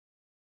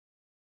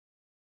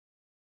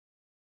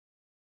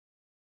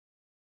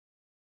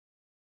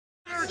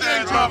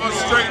man love a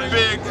straight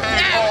big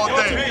gang all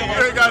day.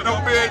 You ain't got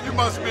no beard, you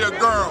must be a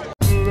girl.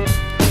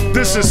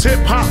 This is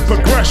hip-hop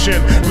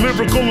progression,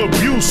 lyrical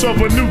abuse of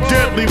a new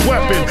deadly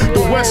weapon.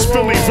 The West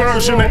Philly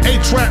version of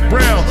 8-track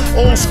brown.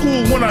 Old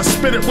school when I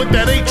spit it with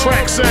that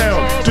 8-track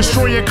sound.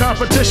 Destroying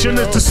competition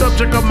is the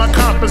subject of my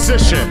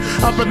composition.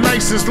 I put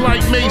nices like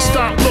me,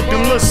 stop, look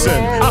and listen.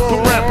 I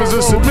put rappers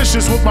in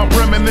submissions with my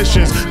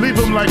premonitions. Leave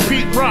them like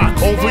Pete Rock,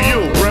 over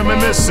you,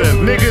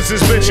 reminiscing. Niggas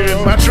is bitching,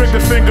 my trigger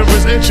finger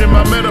is itching.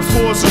 My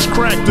metaphors is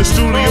cracked, the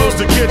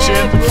studio's the kitchen.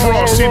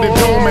 Frosty the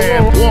dough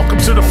man, welcome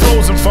to the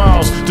Frozen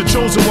Files. The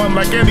chosen one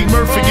like Eddie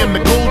Murphy in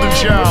The Golden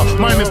Child,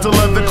 minus the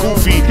leather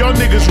goofy. Y'all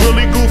niggas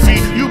really goofy.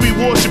 You be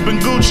worshiping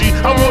Gucci,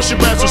 I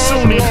worship as a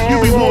Sunni.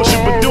 You be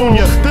worshiping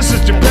Dunya. This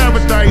is your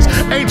paradise.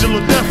 Angel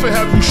of death will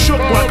have you shook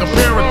like a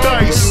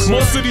paradise.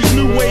 Most of these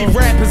new wave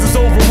rappers is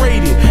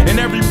overrated, and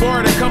every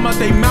bar that come out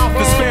they mouth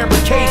is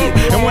fabricated.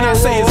 And when I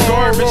say it's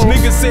garbage,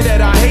 niggas say that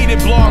I hate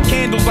it. Blow out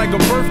candles like a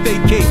birthday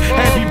cake,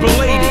 happy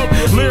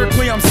belated.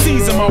 Lyrically I'm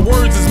seasoned, my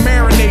words is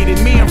marinated.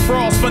 Me and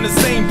Frost from the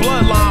same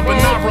bloodline but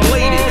not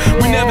related.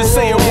 We never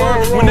say a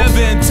word, we're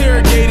never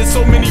interrogated.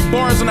 So many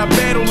bars when I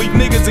battle leave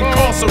niggas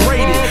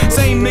incarcerated.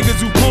 Same niggas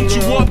who pumped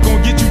you up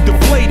gon' get you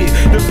deflated.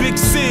 The big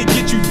Sid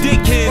get you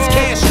dickheads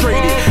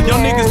castrated.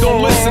 Y'all niggas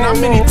don't listen, how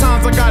many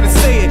times I gotta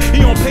say it?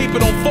 He on paper,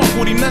 don't fuck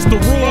with him, that's the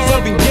rules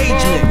of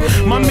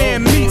engagement. My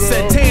man Meat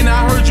said, Tana,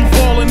 I heard you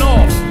falling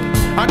off.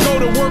 I go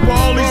to work while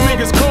all these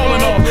niggas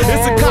calling off.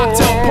 It's a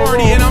cocktail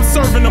party and I'm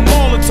serving the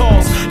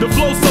Molotovs. The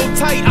flow so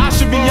tight, I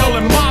should be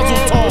yelling Mazel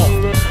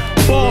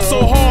Tov. Ball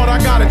so hard, I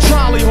got a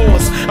trolley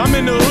horse. I'm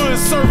in the hood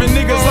serving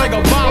niggas like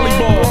a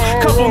volleyball.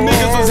 Couple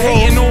niggas was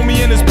hating on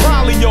me and it's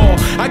probably y'all.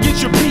 I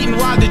get you beat and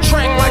ride the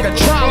track like a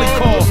trolley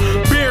car.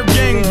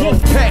 Beardgang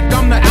wolf pack,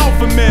 I'm the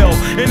alpha male.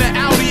 In the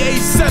Audi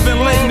A7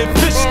 letting it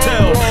fish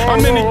tail.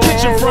 I'm in the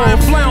kitchen frying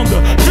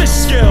flounder, fish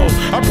scale.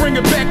 I bring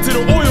it back to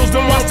the oils,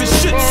 then watch the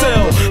shit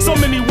sell. So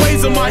many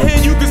ways in my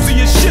head you can see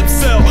a ship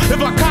sell.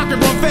 If I cock it,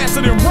 run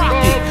faster than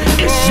rocket.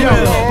 It's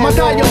my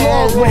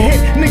dialogue will hit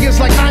niggas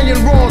like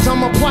iron rods.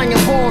 I'm applying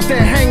balls that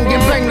hang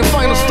and bang the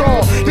final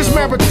straw. This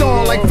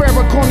marathon like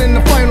Farrakhan in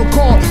the final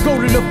call. Go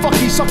to the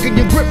fucky sucker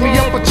and grip me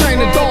up a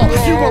China doll.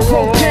 You are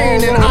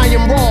cocaine and I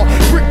am raw.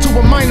 Brick to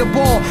a minor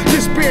ball.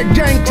 This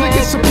Beardgang Clikk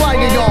is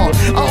supplying y'all.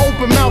 I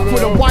open mouth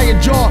with a wire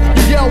jaw.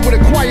 You yell with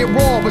a quiet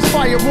roar. It's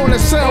fire on a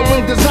cell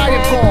when desire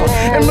call.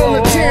 And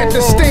militant,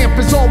 the stamp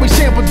is always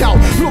sampled out.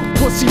 Look,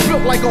 pussy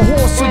built like a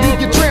horse so you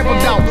get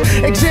trampled out.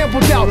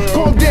 Exampled out,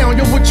 calm down,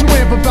 yo, what you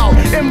amp about?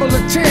 And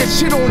militant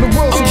shit on the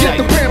world, so get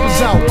the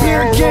pampers out.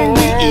 Beardgang,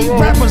 we eat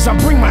rappers, I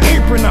bring my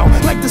apron out.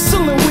 Like the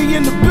ceiling, we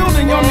in the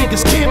building, y'all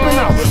niggas camping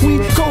out. We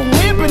go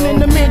lamping in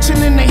the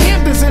mansion in the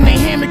Hamptons, in the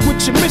hammock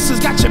with your missus.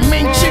 Got your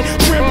main chick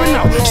tramping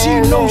out. She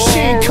knows she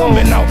ain't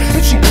coming out,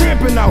 if she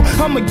cramping out.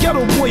 I'm a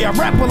ghetto boy, I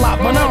rap a lot,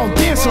 but I don't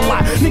dance a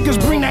lot. Niggas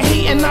bring that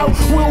hating out,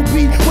 we'll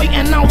be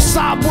waiting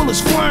outside.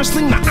 Bullets flying,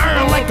 sling the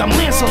iron like I'm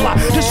Lancelot.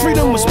 Just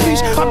freedom of speech,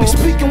 I be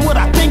speaking what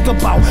I think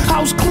about.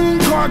 House clean,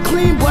 car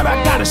clean, but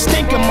I gotta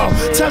stink 'em out.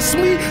 Test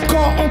me,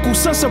 call Uncle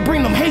Sessa,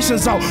 bring them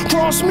Haitians out.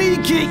 Cross me,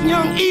 get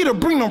young eater,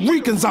 bring them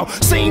Ricans out.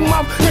 Same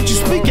mouth that you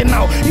speaking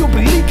out, you'll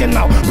be leaking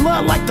out.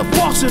 Blood like the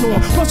faucet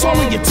on, plus all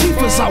of your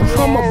teeth is out.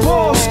 I'm a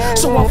boss,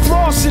 so I'm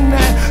flossing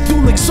that.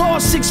 Dual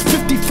exhaust,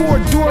 654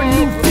 door,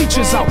 new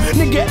features out.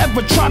 Nigga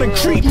ever try to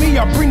creep me,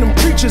 I bring them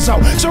creatures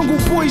out. Jungle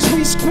boys,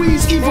 we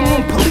squeeze even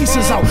when police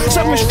is out.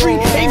 7th Street,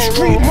 8th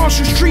Street,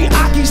 Marshall Street,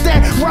 Akis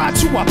that ride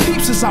to our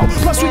peeps is out.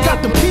 Plus we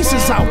got them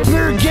pieces out.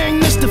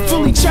 Beardgang, this the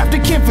Philly chapter,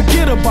 can't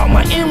forget about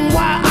my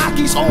NY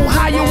Akis,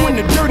 Ohio in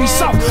the dirty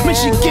South.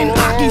 Michigan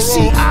Akis,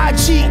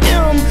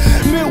 CIGM,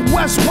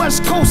 Midwest,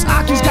 West Coast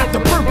Akis got the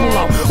purple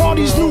out. All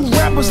these new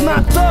rappers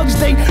not thugs,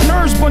 they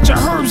nerds, bunch of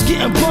herbs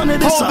getting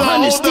blunted. It's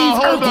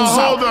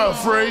Hold up,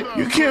 Free.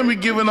 You can't be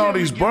giving all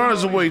these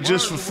bars away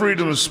just for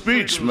freedom of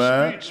speech,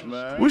 man.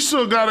 We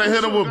still gotta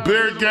hit it with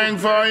Beardgang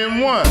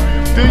Volume 1.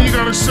 Then you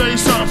gotta say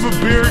something for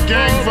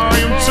Beardgang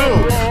Volume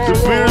 2. The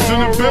Beards in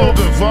the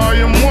Building,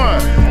 Volume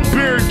 1.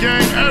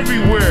 Beardgang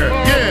everywhere.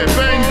 Yeah,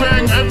 bang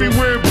bang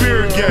everywhere,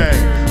 Beardgang.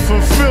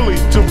 From Philly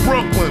to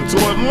Brooklyn to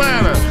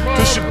Atlanta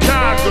to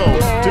Chicago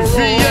to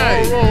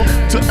VA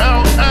to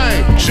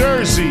LA,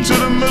 Jersey to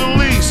the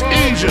Middle East,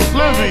 Egypt,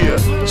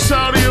 Libya,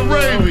 Saudi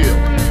Arabia,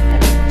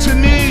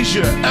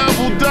 Tunisia,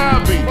 Abu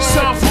Dhabi,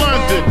 South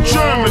London,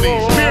 Germany,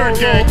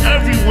 Beardgang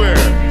everywhere.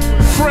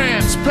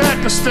 France,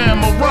 Pakistan,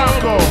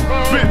 Morocco,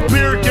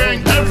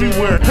 Beardgang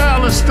everywhere.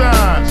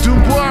 Palestine,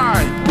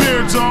 Dubai,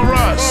 Beards are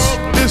us.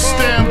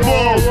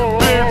 Istanbul,